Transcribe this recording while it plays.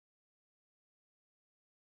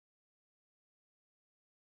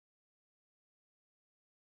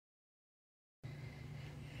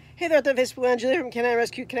Hey there, the Facebook Angela from Canine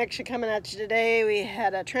Rescue Connection coming at you today. We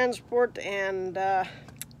had a transport and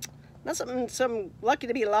not something lucky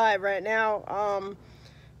to be alive right now.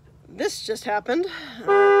 This just happened.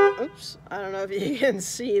 Oops, I don't know if you can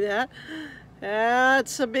see that.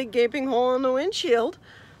 That's a big gaping hole in the windshield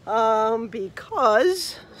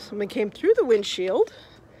because someone came through the windshield,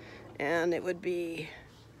 and it would be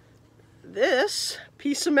this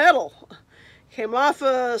piece of metal. Came off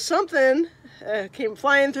of something, came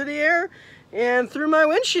flying through the air and through my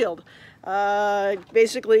windshield.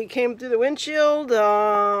 Basically came through the windshield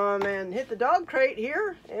and hit the dog crate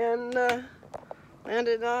here and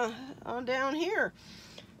landed on down here.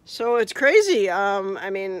 So it's crazy. I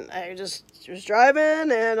mean, I just was driving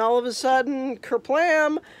and all of a sudden,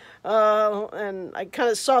 kerplam, and I kind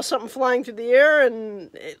of saw something flying through the air,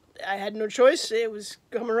 and I had no choice. It was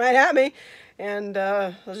coming right at me. And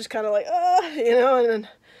I was just kind of like, and then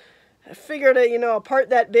I figured, a part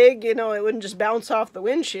that big, it wouldn't just bounce off the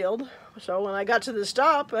windshield. So when I got to the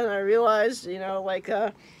stop and I realized,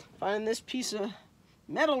 finding this piece of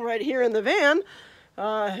metal right here in the van,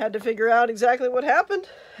 I had to figure out exactly what happened.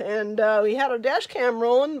 And we had a dash cam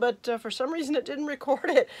rolling, but for some reason it didn't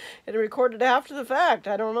record it. It recorded after the fact.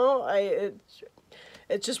 I don't know.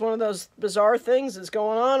 It's just one of those bizarre things that's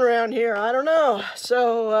going on around here. I don't know.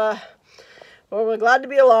 So, well, we're glad to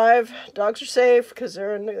be alive. Dogs are safe because they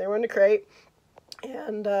were in the crate.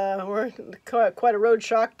 And we're in quite a road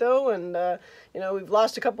shock, though. And, we've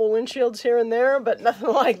lost a couple of windshields here and there, but nothing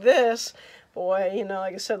like this. Boy,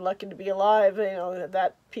 like I said, lucky to be alive.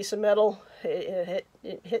 That piece of metal, it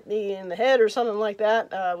hit me in the head or something like that.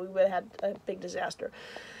 We would have had a big disaster.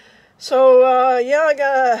 So, I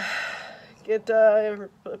gotta get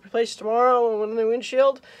replaced tomorrow with a new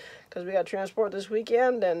windshield, because we got transport this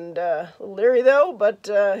weekend, and a little leery though, but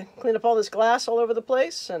clean up all this glass all over the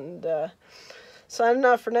place, and signing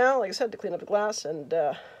off for now, like I said, to clean up the glass, and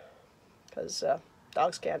because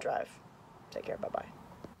dogs can't drive. Take care, bye-bye.